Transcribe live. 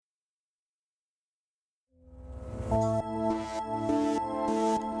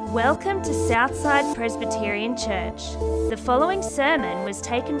Welcome to Southside Presbyterian Church. The following sermon was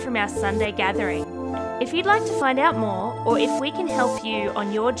taken from our Sunday gathering. If you'd like to find out more, or if we can help you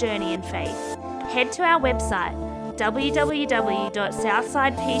on your journey in faith, head to our website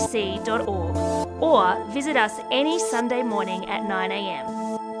www.southsidepc.org or visit us any Sunday morning at 9 a.m.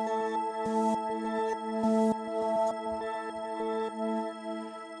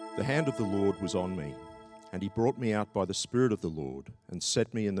 The hand of the Lord was on me, and he brought me out by the Spirit of the Lord and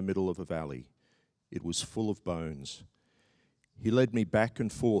set me in the middle of a valley. It was full of bones. He led me back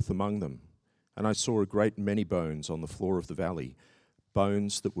and forth among them, and I saw a great many bones on the floor of the valley,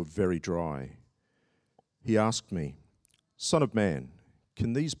 bones that were very dry. He asked me, "Son of man,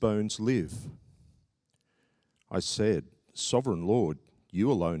 can these bones live?" I said, "Sovereign Lord, you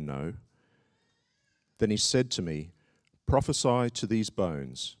alone know." Then he said to me, "Prophesy to these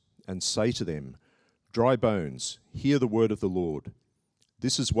bones, and say to them, Dry bones, hear the word of the Lord.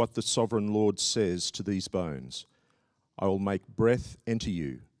 This is what the Sovereign Lord says to these bones. I will make breath enter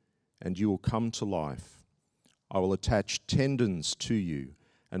you, and you will come to life. I will attach tendons to you,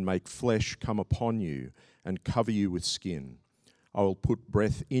 and make flesh come upon you, and cover you with skin. I will put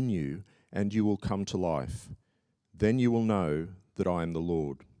breath in you, and you will come to life. Then you will know that I am the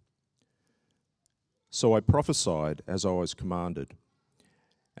Lord." So I prophesied as I was commanded.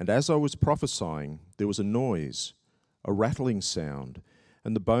 And as I was prophesying, there was a noise, a rattling sound,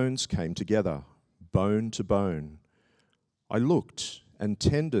 and the bones came together, bone to bone. I looked, and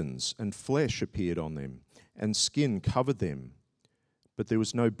tendons and flesh appeared on them, and skin covered them, but there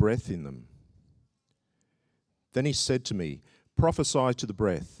was no breath in them. Then he said to me, "Prophesy to the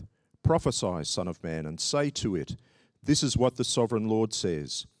breath. Prophesy, Son of man, and say to it, This is what the Sovereign Lord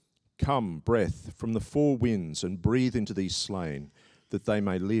says. Come, breath, from the four winds, and breathe into these slain, that they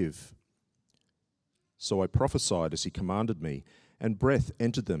may live." So I prophesied as he commanded me, and breath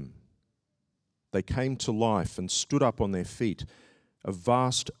entered them. They came to life and stood up on their feet, a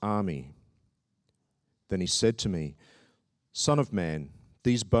vast army. Then he said to me, "Son of man,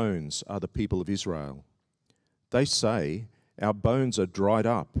 these bones are the people of Israel. They say, Our bones are dried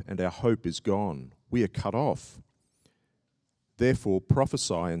up, and our hope is gone. We are cut off. Therefore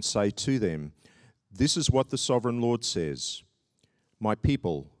prophesy and say to them, This is what the Sovereign Lord says. My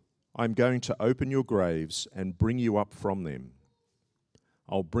people, I am going to open your graves and bring you up from them.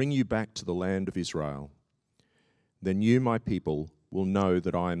 I'll bring you back to the land of Israel. Then you, my people, will know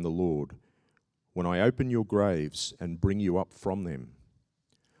that I am the Lord, when I open your graves and bring you up from them.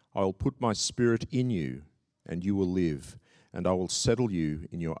 I will put my spirit in you, and you will live, and I will settle you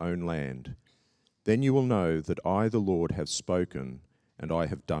in your own land. Then you will know that I, the Lord, have spoken, and I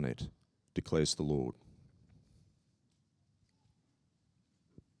have done it, declares the Lord."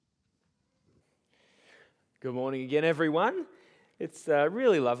 Good morning again, everyone. It's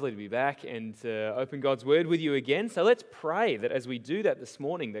really lovely to be back and open God's Word with you again. So let's pray that as we do that this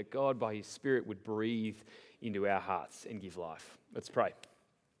morning, that God, by His Spirit, would breathe into our hearts and give life. Let's pray.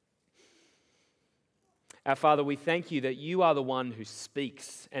 Our Father, we thank you that you are the one who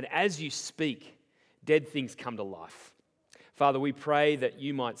speaks, and as you speak, dead things come to life. Father, we pray that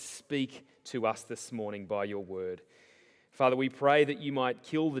you might speak to us this morning by your word. Father, we pray that you might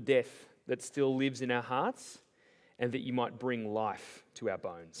kill the death that still lives in our hearts, and that you might bring life to our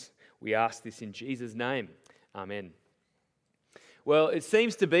bones. We ask this in Jesus' name. Amen. Well, it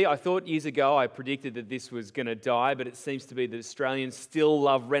seems to be, I thought years ago I predicted that this was going to die, but it seems to be that Australians still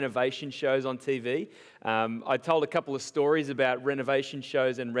love renovation shows on TV. I told a couple of stories about renovation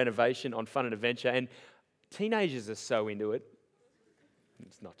shows and renovation on Fun and Adventure, and teenagers are so into it.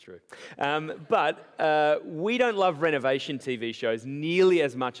 It's not true. But we don't love renovation TV shows nearly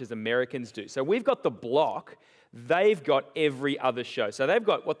as much as Americans do. So we've got The Block. They've got every other show. So they've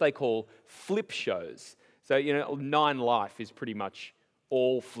got what they call flip shows. So, Nine Life is pretty much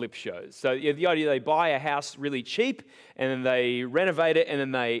all flip shows. So the idea, they buy a house really cheap, and then they renovate it, and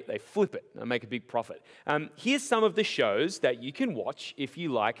then they flip it and make a big profit. Here's some of the shows that you can watch if you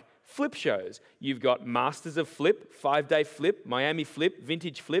like flip shows. You've got Masters of Flip, 5-Day Flip, Miami Flip,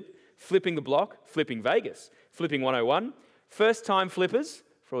 Vintage Flip, Flipping the Block, Flipping Vegas, Flipping 101, First Time Flippers,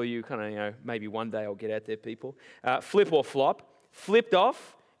 for all you kind of, maybe one day I'll get out there, people, Flip or Flop, Flipped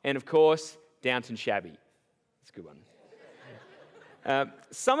Off, and of course, Downton Shabby. That's a good one.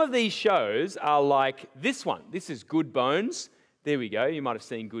 Some of these shows are like this one. This is Good Bones. There we go. You might have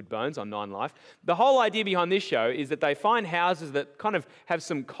seen Good Bones on 9 Life. The whole idea behind this show is that they find houses that kind of have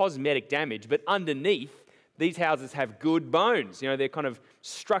some cosmetic damage, but underneath, these houses have good bones. They're kind of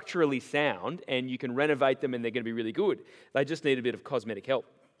structurally sound, and you can renovate them, and they're going to be really good. They just need a bit of cosmetic help.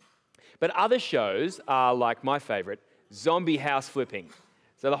 But other shows are like my favorite, zombie house flipping.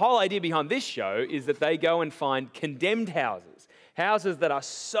 So the whole idea behind this show is that they go and find condemned houses, houses that are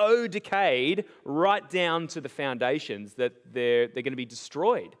so decayed right down to the foundations that they're going to be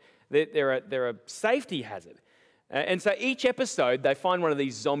destroyed. They're a safety hazard. And so each episode, they find one of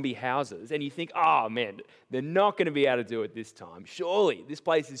these zombie houses, and you think, oh man, they're not going to be able to do it this time. Surely, this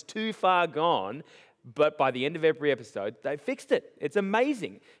place is too far gone. But by the end of every episode, they fixed it. It's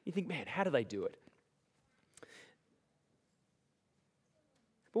amazing. You think, man, how do they do it?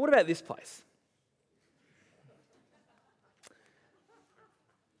 But what about this place?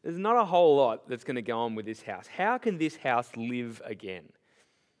 There's not a whole lot that's going to go on with this house. How can this house live again?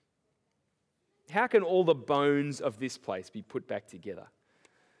 How can all the bones of this place be put back together?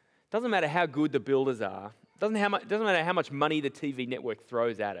 Doesn't matter how good the builders are. Doesn't matter how much money the TV network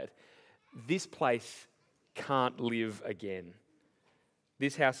throws at it. This place can't live again.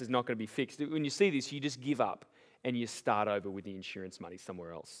 This house is not going to be fixed. When you see this, you just give up and you start over with the insurance money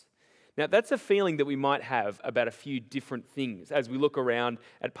somewhere else. Now, that's a feeling that we might have about a few different things as we look around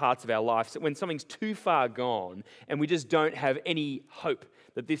at parts of our life. So when something's too far gone and we just don't have any hope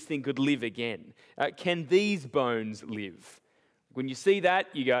that this thing could live again. Can these bones live? When you see that,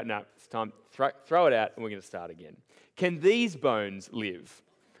 you go, no, it's time, throw it out and we're going to start again. Can these bones live?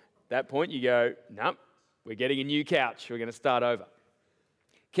 At that point, you go, no, we're getting a new couch. We're going to start over.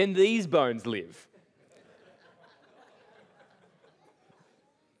 Can these bones live?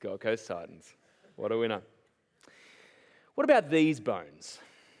 Gold Coast Titans. What a winner. What about these bones?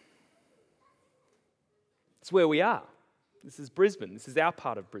 It's where we are. This is Brisbane. This is our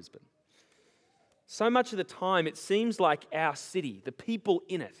part of Brisbane. So much of the time, it seems like our city, the people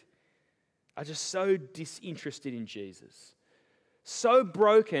in it, are just so disinterested in Jesus. So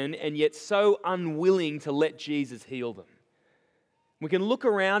broken and yet so unwilling to let Jesus heal them. We can look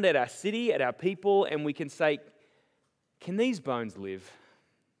around at our city, at our people, and we can say, can these bones live?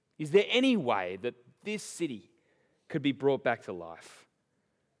 Is there any way that this city could be brought back to life?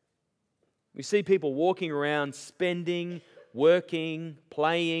 We see people walking around, spending, working,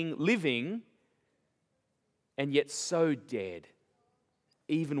 playing, living, and yet so dead,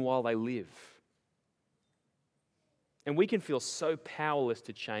 even while they live. And we can feel so powerless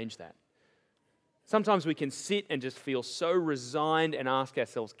to change that. Sometimes we can sit and just feel so resigned and ask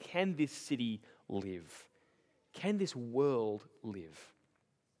ourselves, can this city live? Can this world live?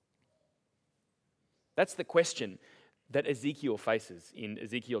 That's the question that Ezekiel faces in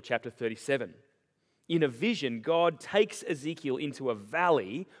Ezekiel chapter 37. In a vision, God takes Ezekiel into a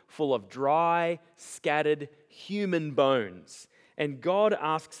valley full of dry, scattered human bones. And God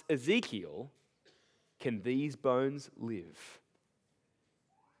asks Ezekiel, can these bones live?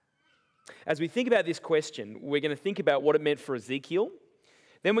 As we think about this question, we're going to think about what it meant for Ezekiel.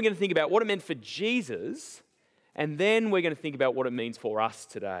 Then we're going to think about what it meant for Jesus. And then we're going to think about what it means for us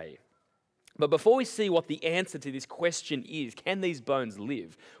today. But before we see what the answer to this question is, can these bones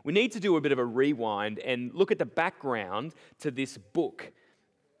live? We need to do a bit of a rewind and look at the background to this book.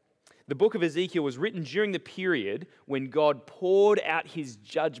 The book of Ezekiel was written during the period when God poured out his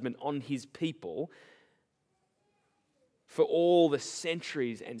judgment on his people for all the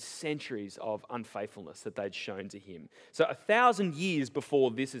centuries and centuries of unfaithfulness that they'd shown to him. So 1,000 years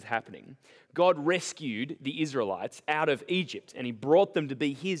before this is happening, God rescued the Israelites out of Egypt and he brought them to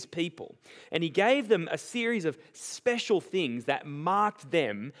be his people. And he gave them a series of special things that marked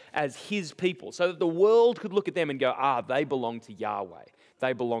them as his people so that the world could look at them and go, they belong to Yahweh.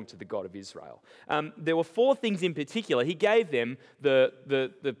 They belong to the God of Israel. There were 4 things in particular. He gave them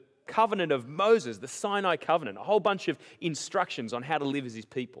the covenant of Moses, the Sinai covenant, a whole bunch of instructions on how to live as his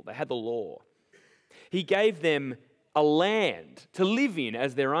people. They had the law. He gave them a land to live in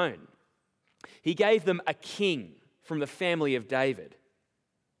as their own. He gave them a king from the family of David.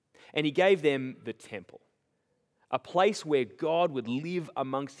 And he gave them the temple, a place where God would live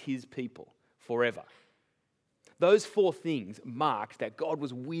amongst his people forever. Those 4 things marked that God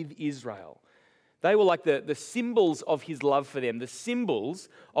was with Israel. They were like the symbols of his love for them, the symbols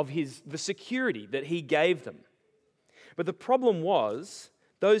of the security that he gave them. But the problem was,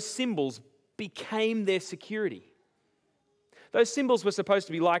 those symbols became their security. Those symbols were supposed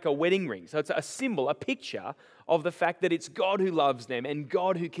to be like a wedding ring. So it's a symbol, a picture of the fact that it's God who loves them and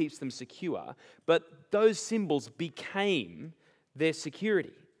God who keeps them secure. But those symbols became their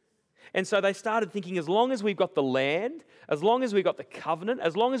security. And so they started thinking, as long as we've got the land, as long as we've got the covenant,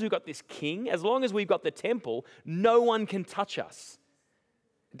 as long as we've got this king, as long as we've got the temple, no one can touch us.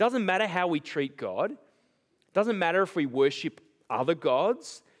 It doesn't matter how we treat God. It doesn't matter if we worship other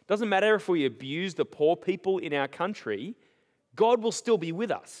gods. It doesn't matter if we abuse the poor people in our country. God will still be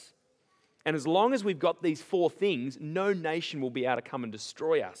with us. And as long as we've got these four things, no nation will be able to come and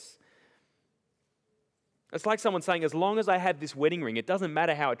destroy us. It's like someone saying, as long as I have this wedding ring, it doesn't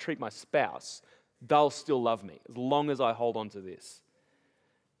matter how I treat my spouse, they'll still love me, as long as I hold on to this.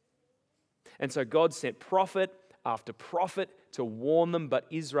 And so God sent prophet after prophet to warn them, but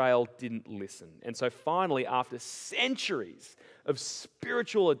Israel didn't listen. And so finally, after centuries of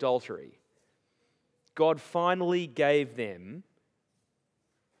spiritual adultery, God finally gave them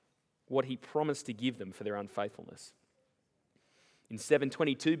what he promised to give them for their unfaithfulness. In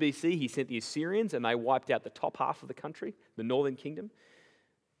 722 BC, he sent the Assyrians and they wiped out the top half of the country, the northern kingdom.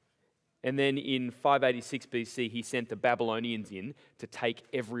 And then in 586 BC, he sent the Babylonians in to take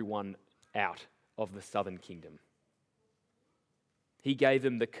everyone out of the southern kingdom. He gave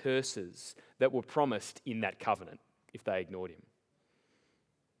them the curses that were promised in that covenant if they ignored him.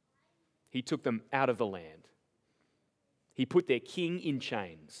 He took them out of the land. He put their king in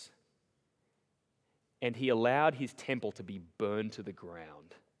chains. And he allowed his temple to be burned to the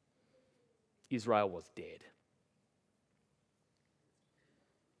ground. Israel was dead.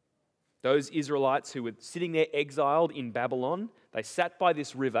 Those Israelites who were sitting there exiled in Babylon, they sat by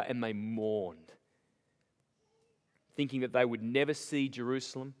this river and they mourned, thinking that they would never see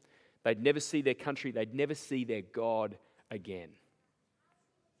Jerusalem, they'd never see their country, they'd never see their God again.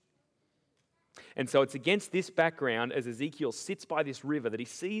 And so it's against this background, as Ezekiel sits by this river, that he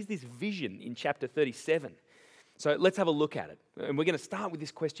sees this vision in chapter 37. So let's have a look at it. And we're going to start with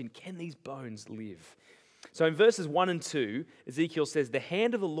this question, can these bones live? So in verses 1 and 2, Ezekiel says, "The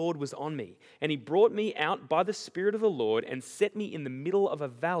hand of the Lord was on me, and he brought me out by the Spirit of the Lord and set me in the middle of a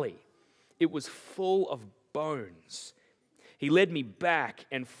valley. It was full of bones. He led me back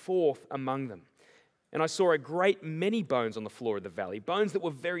and forth among them. And I saw a great many bones on the floor of the valley, bones that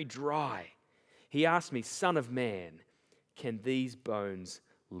were very dry. He asked me, 'Son of man, can these bones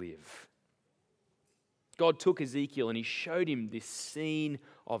live?'" God took Ezekiel and he showed him this scene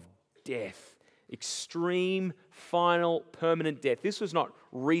of death, extreme, final, permanent death. This was not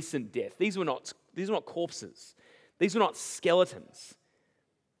recent death. These were not corpses. These were not skeletons.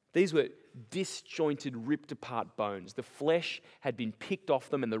 These were disjointed, ripped apart bones. The flesh had been picked off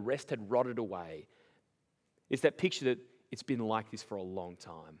them and the rest had rotted away. It's that picture that it's been like this for a long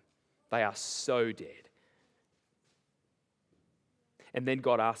time. They are so dead. And then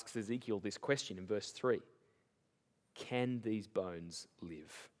God asks Ezekiel this question in verse 3. Can these bones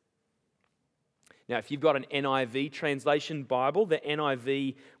live? Now, if you've got an NIV translation Bible, the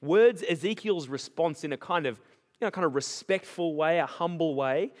NIV words Ezekiel's response in a kind of respectful way, a humble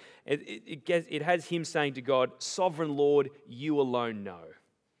way. It has him saying to God, "Sovereign Lord, you alone know."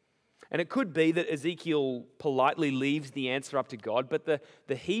 And it could be that Ezekiel politely leaves the answer up to God, but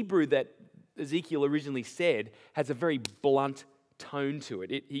the Hebrew that Ezekiel originally said has a very blunt tone to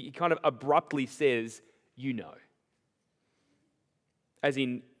it. He kind of abruptly says, "You know." As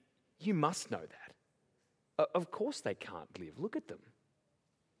in, you must know that. Of course they can't live. Look at them.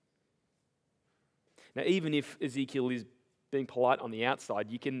 Now, even if Ezekiel is being polite on the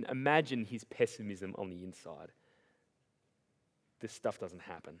outside, you can imagine his pessimism on the inside. This stuff doesn't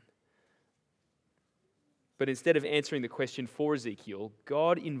happen. But instead of answering the question for Ezekiel,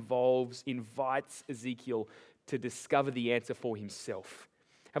 God invites Ezekiel to discover the answer for himself.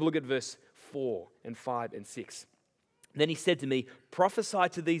 Have a look at verse 4 and 5 and 6. "Then he said to me, 'Prophesy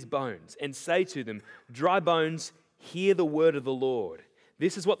to these bones and say to them, dry bones, hear the word of the Lord.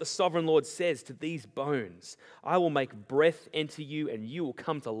 This is what the sovereign Lord says to these bones. I will make breath enter you and you will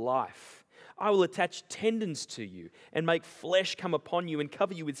come to life. I will attach tendons to you and make flesh come upon you and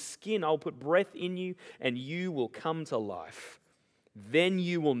cover you with skin. I will put breath in you and you will come to life. Then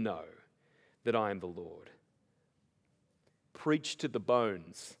you will know that I am the Lord.'" Preach to the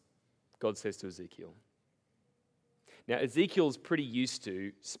bones, God says to Ezekiel. Now, Ezekiel's pretty used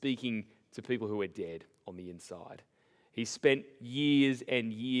to speaking to people who are dead on the inside. He spent years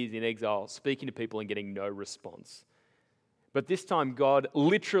and years in exile speaking to people and getting no response. But this time, God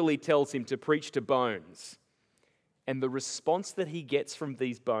literally tells him to preach to bones. And the response that he gets from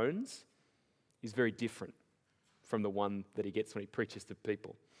these bones is very different from the one that he gets when he preaches to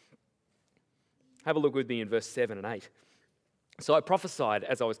people. Have a look with me in verse 7 and 8. "So I prophesied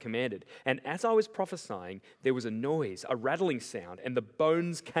as I was commanded, and as I was prophesying, there was a noise, a rattling sound, and the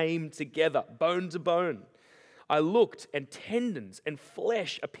bones came together, bone to bone. I looked, and tendons and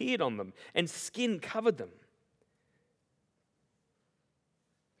flesh appeared on them, and skin covered them.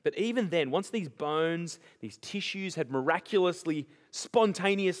 But even then, once these bones, these tissues had miraculously,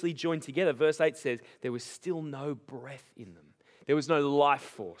 spontaneously joined together," verse 8 says, "there was still no breath in them. There was no life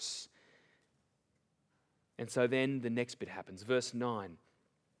force." And so then the next bit happens. Verse 9,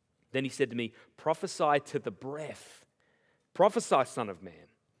 Then he said to me, prophesy to the breath. Prophesy, Son of Man.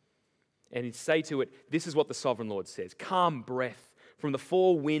 And he'd say to it, this is what the sovereign Lord says. Come, breath, from the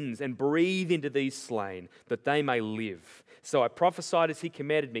four winds, and breathe into these slain, that they may live. So I prophesied as he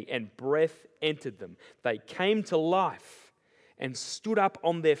commanded me, and breath entered them. They came to life and stood up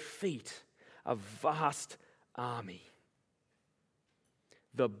on their feet, a vast army.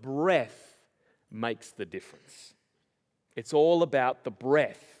 The breath makes the difference. It's all about the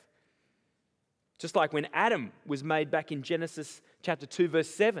breath. Just like when Adam was made back in Genesis chapter 2, verse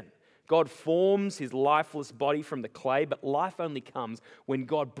 7. God forms his lifeless body from the clay, but life only comes when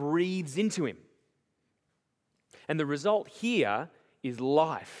God breathes into him. And the result here is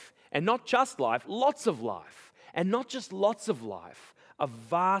life. And not just life, lots of life. And not just lots of life, a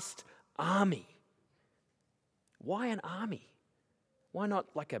vast army. Why an army? Why not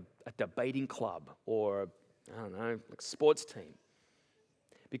like a debating club or, like a sports team?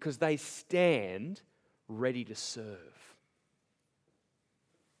 Because they stand ready to serve.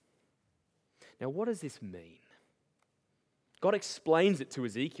 Now, what does this mean? God explains it to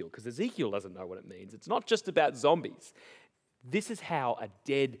Ezekiel because Ezekiel doesn't know what it means. It's not just about zombies. This is how a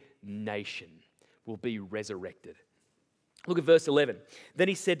dead nation will be resurrected. Look at verse 11. Then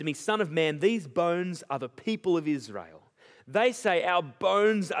he said to me, Son of man, these bones are the people of Israel. They say, our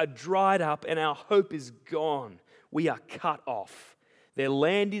bones are dried up and our hope is gone. We are cut off. Their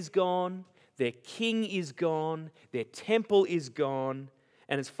land is gone. Their king is gone. Their temple is gone.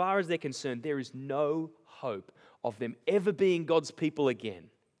 And as far as they're concerned, there is no hope of them ever being God's people again.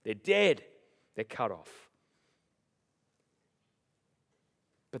 They're dead. They're cut off.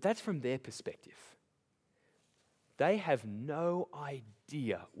 But that's from their perspective. They have no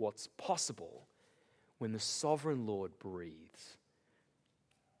idea what's possible when the sovereign Lord breathes.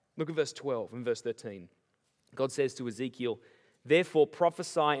 Look at verse 12 and verse 13. God says to Ezekiel, therefore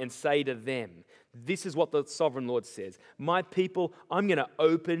prophesy and say to them, this is what the sovereign Lord says, my people, I'm going to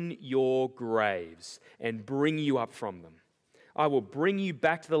open your graves and bring you up from them. I will bring you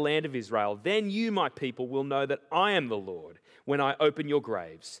back to the land of Israel. Then you, my people, will know that I am the Lord when I open your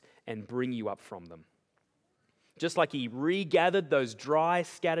graves and bring you up from them. Just like he regathered those dry,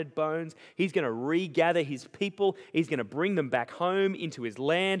 scattered bones, he's going to regather his people. He's going to bring them back home into his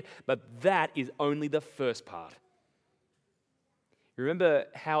land. But that is only the first part. You remember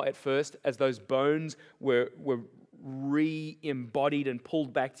how at first, as those bones were re-embodied and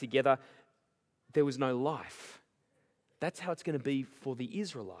pulled back together, there was no life. That's how it's going to be for the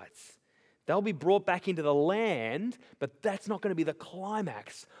Israelites. They'll be brought back into the land, but that's not going to be the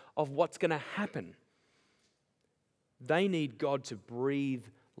climax of what's going to happen. They need God to breathe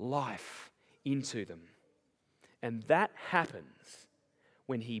life into them. And that happens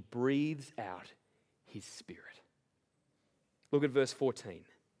when he breathes out his Spirit. Look at verse 14.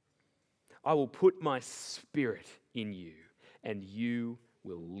 I will put my Spirit in you, and you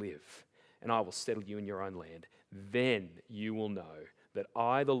will live, and I will settle you in your own land. Then you will know that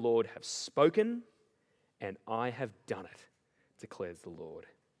I, the Lord, have spoken, and I have done it, declares the Lord.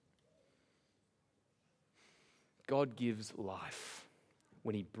 God gives life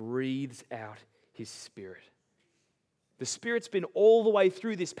when he breathes out his Spirit. The Spirit's been all the way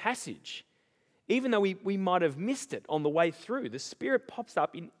through this passage. Even though we might have missed it on the way through, the Spirit pops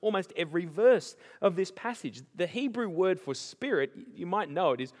up in almost every verse of this passage. The Hebrew word for Spirit, you might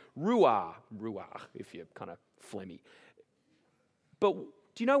know it, is ruach, if you're kind of phlegmy. But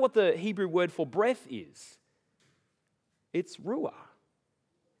do you know what the Hebrew word for breath is? It's ruach.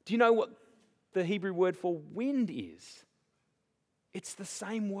 Do you know what the Hebrew word for wind is? It's the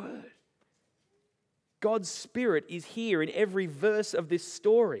same word. God's Spirit is here in every verse of this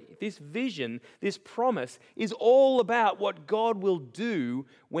story. This vision, this promise is all about what God will do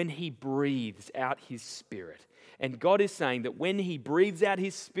when he breathes out his Spirit. And God is saying that when he breathes out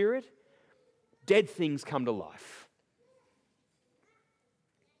his Spirit, dead things come to life.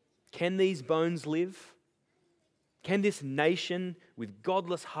 Can these bones live? Can this nation with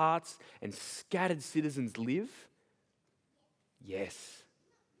godless hearts and scattered citizens live? Yes,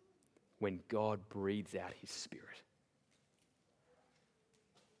 when God breathes out his Spirit.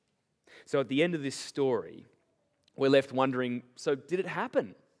 So at the end of this story, we're left wondering, so did it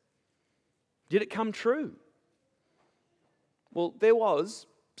happen? Did it come true? Well, there was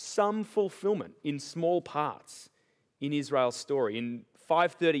some fulfillment in small parts in Israel's story. In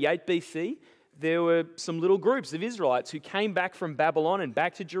 538 BC, there were some little groups of Israelites who came back from Babylon and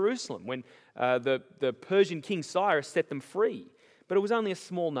back to Jerusalem when the Persian king Cyrus set them free. But it was only a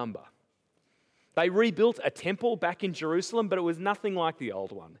small number. They rebuilt a temple back in Jerusalem, but it was nothing like the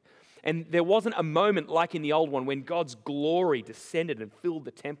old one. And there wasn't a moment like in the old one when God's glory descended and filled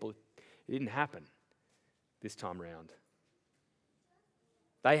the temple. It didn't happen this time round.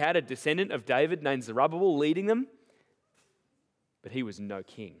 They had a descendant of David named Zerubbabel leading them, but he was no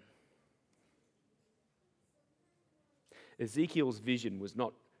king. Ezekiel's vision was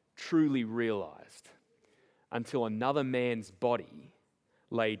not truly realized until another man's body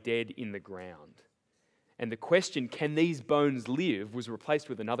lay dead in the ground. And the question, can these bones live, was replaced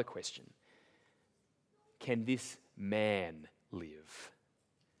with another question. Can this man live?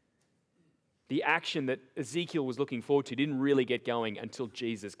 The action that Ezekiel was looking forward to didn't really get going until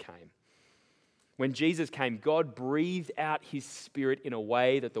Jesus came. When Jesus came, God breathed out his Spirit in a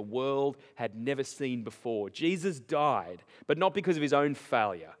way that the world had never seen before. Jesus died, but not because of his own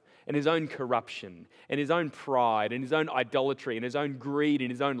failure and his own corruption and his own pride and his own idolatry and his own greed and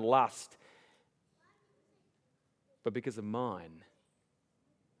his own lust, but because of mine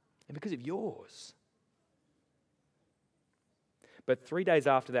and because of yours. But 3 days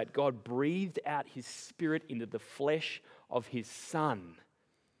after that, God breathed out his Spirit into the flesh of his Son.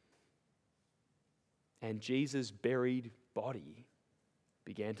 And Jesus' buried body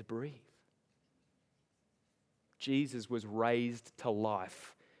began to breathe. Jesus was raised to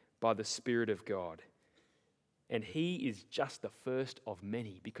life by the Spirit of God. And he is just the first of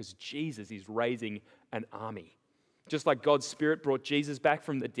many because Jesus is raising an army. Just like God's Spirit brought Jesus back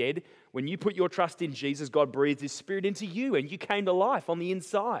from the dead, when you put your trust in Jesus, God breathed his Spirit into you and you came to life on the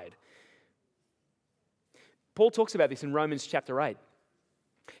inside. Paul talks about this in Romans chapter 8.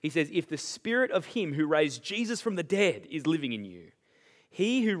 He says, if the Spirit of him who raised Jesus from the dead is living in you,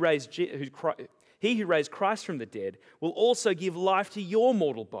 he who raised Christ from the dead will also give life to your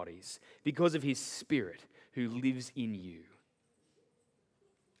mortal bodies because of his Spirit who lives in you.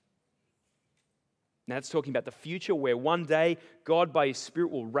 Now it's talking about the future where one day God by his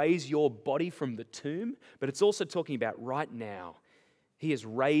Spirit will raise your body from the tomb, but it's also talking about right now. He has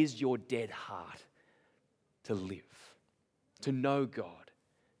raised your dead heart to live, to know God,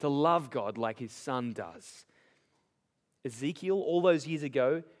 to love God like his Son does. Ezekiel, all those years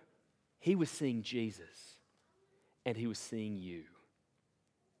ago, he was seeing Jesus and he was seeing you.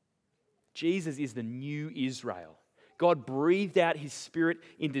 Jesus is the new Israel. God breathed out his Spirit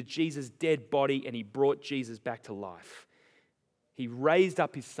into Jesus' dead body and he brought Jesus back to life. He raised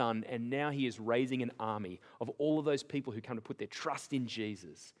up his Son and now he is raising an army of all of those people who come to put their trust in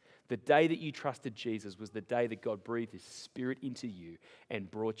Jesus. The day that you trusted Jesus was the day that God breathed his Spirit into you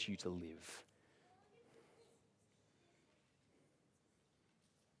and brought you to live.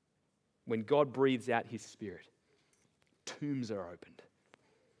 When God breathes out his Spirit, tombs are opened.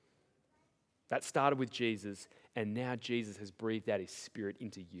 That started with Jesus, and now Jesus has breathed out his Spirit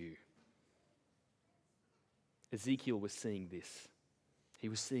into you. Ezekiel was seeing this. He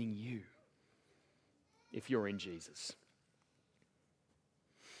was seeing you if you're in Jesus.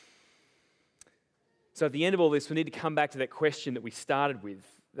 So at the end of all this, we need to come back to that question that we started with,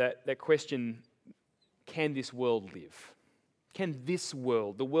 that question, can this world live? Can this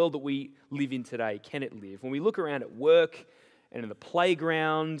world, the world that we live in today, can it live? When we look around at work and in the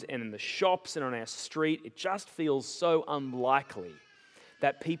playground and in the shops and on our street, it just feels so unlikely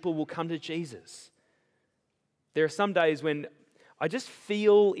that people will come to Jesus. There are some days when I just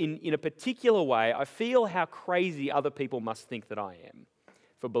feel in a particular way, I feel how crazy other people must think that I am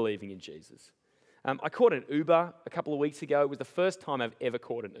for believing in Jesus. I caught an Uber a couple of weeks ago. It was the first time I've ever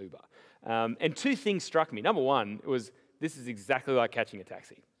caught an Uber. And two things struck me. Number one, this is exactly like catching a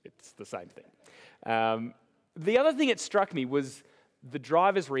taxi. It's the same thing. The other thing that struck me was the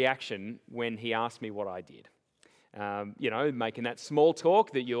driver's reaction when he asked me what I did. Making that small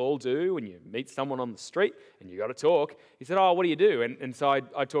talk that you all do when you meet someone on the street and you got to talk. He said, "Oh, what do you do?" And so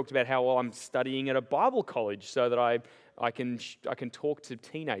I talked about how I'm studying at a Bible college so that I can talk to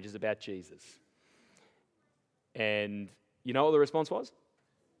teenagers about Jesus. And you know what the response was?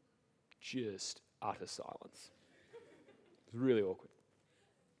 Just utter silence. It was really awkward.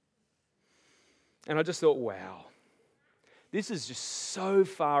 And I just thought, wow, this is just so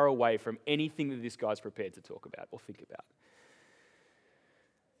far away from anything that this guy's prepared to talk about or think about.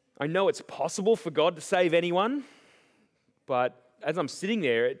 I know it's possible for God to save anyone, but as I'm sitting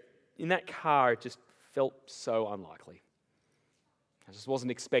there in that car, it just felt so unlikely. I just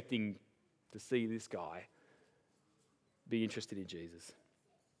wasn't expecting to see this guy be interested in Jesus.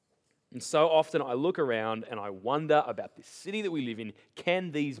 And so often I look around and I wonder about this city that we live in.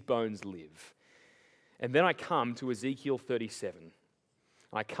 Can these bones live? And then I come to Ezekiel 37.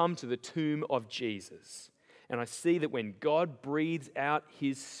 I come to the tomb of Jesus. And I see that when God breathes out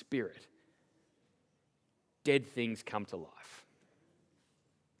his Spirit, dead things come to life.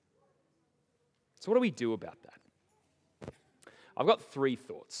 So what do we do about that? I've got 3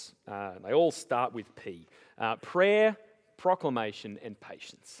 thoughts. They all start with P. Prayer, proclamation, and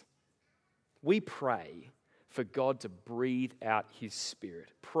patience. We pray for God to breathe out his Spirit.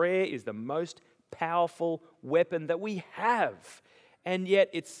 Prayer is the most powerful weapon that we have, and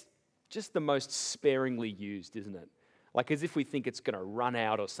yet it's just the most sparingly used, isn't it? Like as if we think it's going to run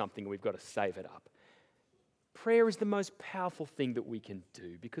out or something, we've got to save it up. Prayer is the most powerful thing that we can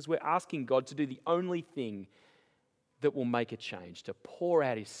do because we're asking God to do the only thing that will make a change, to pour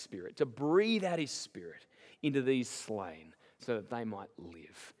out his Spirit, to breathe out his Spirit into these slain so that they might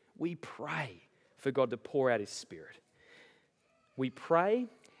live. We pray for God to pour out his Spirit. We pray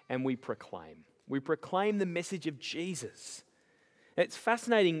and we proclaim. We proclaim the message of Jesus. It's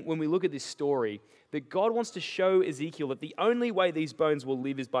fascinating when we look at this story that God wants to show Ezekiel that the only way these bones will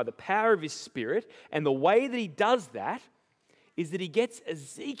live is by the power of his Spirit, and the way that he does that is that he gets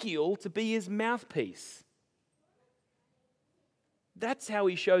Ezekiel to be his mouthpiece. That's how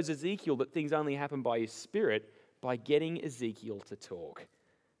he shows Ezekiel that things only happen by his Spirit, by getting Ezekiel to talk.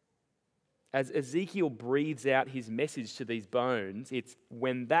 As Ezekiel breathes out his message to these bones, it's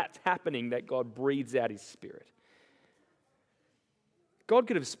when that's happening that God breathes out his Spirit. God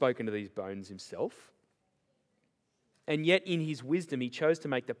could have spoken to these bones himself, and yet in his wisdom, he chose to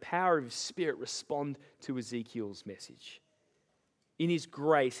make the power of his Spirit respond to Ezekiel's message. In his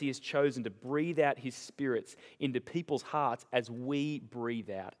grace, he has chosen to breathe out his spirits into people's hearts as we breathe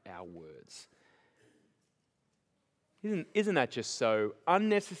out our words. Isn't that just so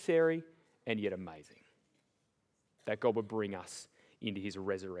unnecessary and yet amazing that God would bring us into his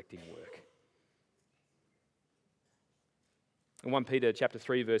resurrecting work? In 1 Peter chapter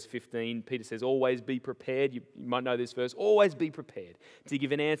 3, verse 15, Peter says, always be prepared. You might know this verse. Always be prepared to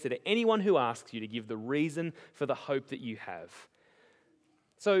give an answer to anyone who asks you to give the reason for the hope that you have.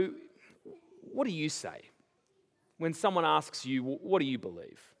 So, what do you say when someone asks you, what do you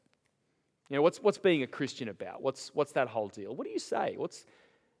believe? You know, what's being a Christian about? What's that whole deal? What do you say?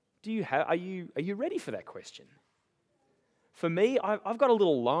 Are you ready for that question? For me, I've got a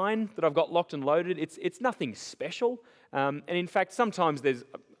little line that I've got locked and loaded. It's nothing special. And in fact, sometimes there's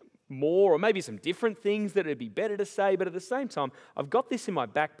more or maybe some different things that it'd be better to say, but at the same time, I've got this in my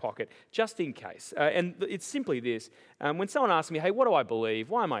back pocket just in case. And it's simply this. When someone asks me, hey, what do I believe?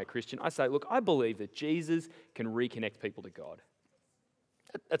 Why am I a Christian? I say, look, I believe that Jesus can reconnect people to God.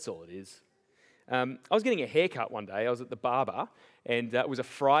 That's all it is. I was getting a haircut one day. I was at the barber, and it was a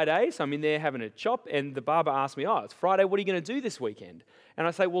Friday, so I'm in there having a chop, and the barber asked me, it's Friday, what are you going to do this weekend? And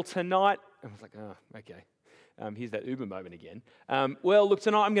I say, well, tonight, I was like, okay. Here's that Uber moment again. Well, look,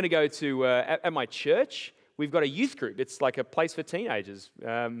 tonight I'm going to go to, at my church, we've got a youth group. It's like a place for teenagers,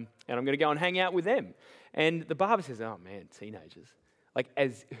 and I'm going to go and hang out with them. And the barber says, oh man, teenagers. Like,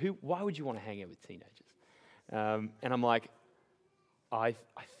 why would you want to hang out with teenagers? And I'm like, I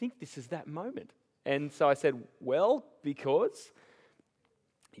think this is that moment. And so I said, well, because,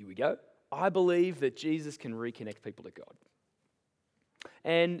 here we go, I believe that Jesus can reconnect people to God.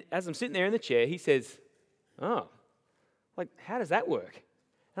 And as I'm sitting there in the chair, he says, like, how does that work?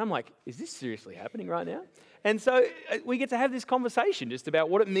 And I'm like, is this seriously happening right now? And so we get to have this conversation just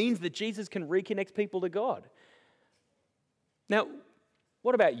about what it means that Jesus can reconnect people to God. Now,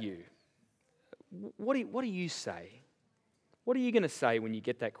 what about you? What do you say? What are you going to say when you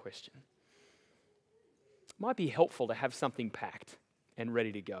get that question? It might be helpful to have something packed and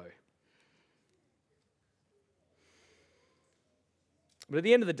ready to go. But at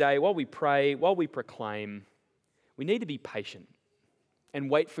the end of the day, while we pray, while we proclaim, we need to be patient and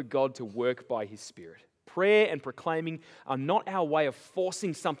wait for God to work by his Spirit. Prayer and proclaiming are not our way of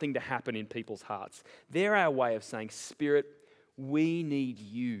forcing something to happen in people's hearts. They're our way of saying, Spirit, we need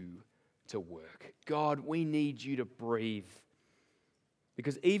you to work. God, we need you to breathe.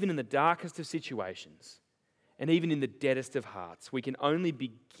 Because even in the darkest of situations, and even in the deadest of hearts, we can only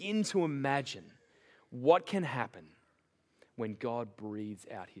begin to imagine what can happen when God breathes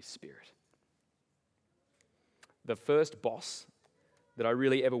out his Spirit. The first boss that I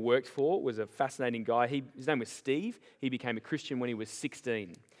really ever worked for was a fascinating guy. His name was Steve. He became a Christian when he was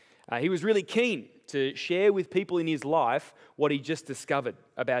 16. He was really keen to share with people in his life what he just discovered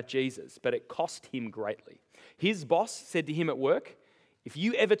about Jesus, but it cost him greatly. His boss said to him at work, if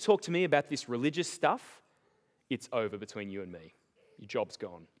you ever talk to me about this religious stuff, it's over between you and me. Your job's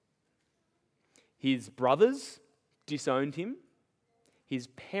gone. His brothers disowned him. His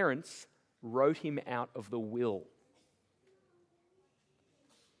parents wrote him out of the will.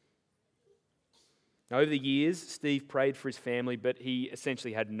 Over the years, Steve prayed for his family, but he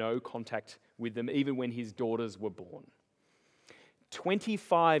essentially had no contact with them, even when his daughters were born.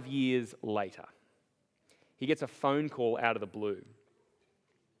 25 years later, he gets a phone call out of the blue.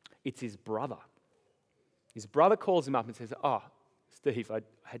 It's his brother. His brother calls him up and says, "Oh, Steve, I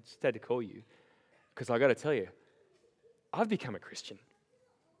just had to call you because I got to tell you, I've become a Christian."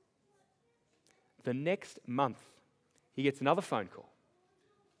 The next month, he gets another phone call.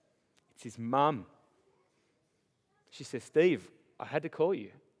 It's his mum. She says, "Steve, I had to call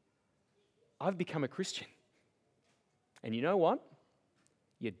you. I've become a Christian." And you know what?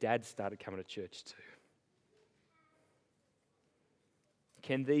 Your dad started coming to church too.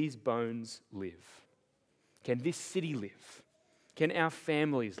 Can these bones live? Can this city live? Can our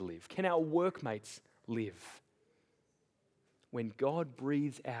families live? Can our workmates live? When God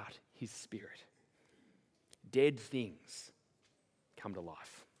breathes out his Spirit, dead things come to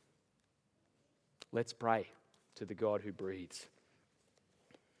life. Let's pray to the God who breathes.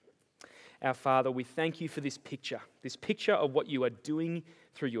 Our Father, we thank you for this picture of what you are doing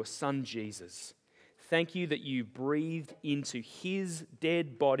through your Son Jesus. Thank you that you breathed into his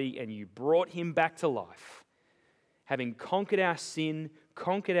dead body and you brought him back to life, having conquered our sin,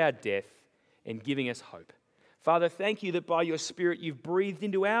 conquered our death, and giving us hope. Father, thank you that by your Spirit you've breathed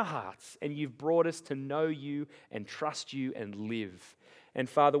into our hearts and you've brought us to know you and trust you and live. And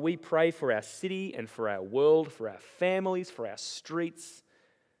Father, we pray for our city and for our world, for our families, for our streets.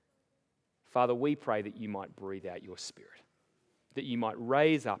 Father, we pray that you might breathe out your Spirit, that you might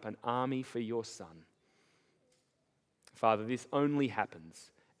raise up an army for your Son. Father, this only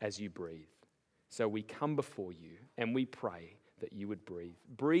happens as you breathe. So we come before you and we pray that you would breathe.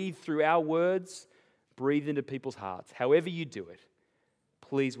 Breathe through our words, breathe into people's hearts. However you do it,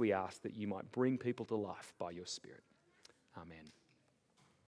 please we ask that you might bring people to life by your Spirit. Amen.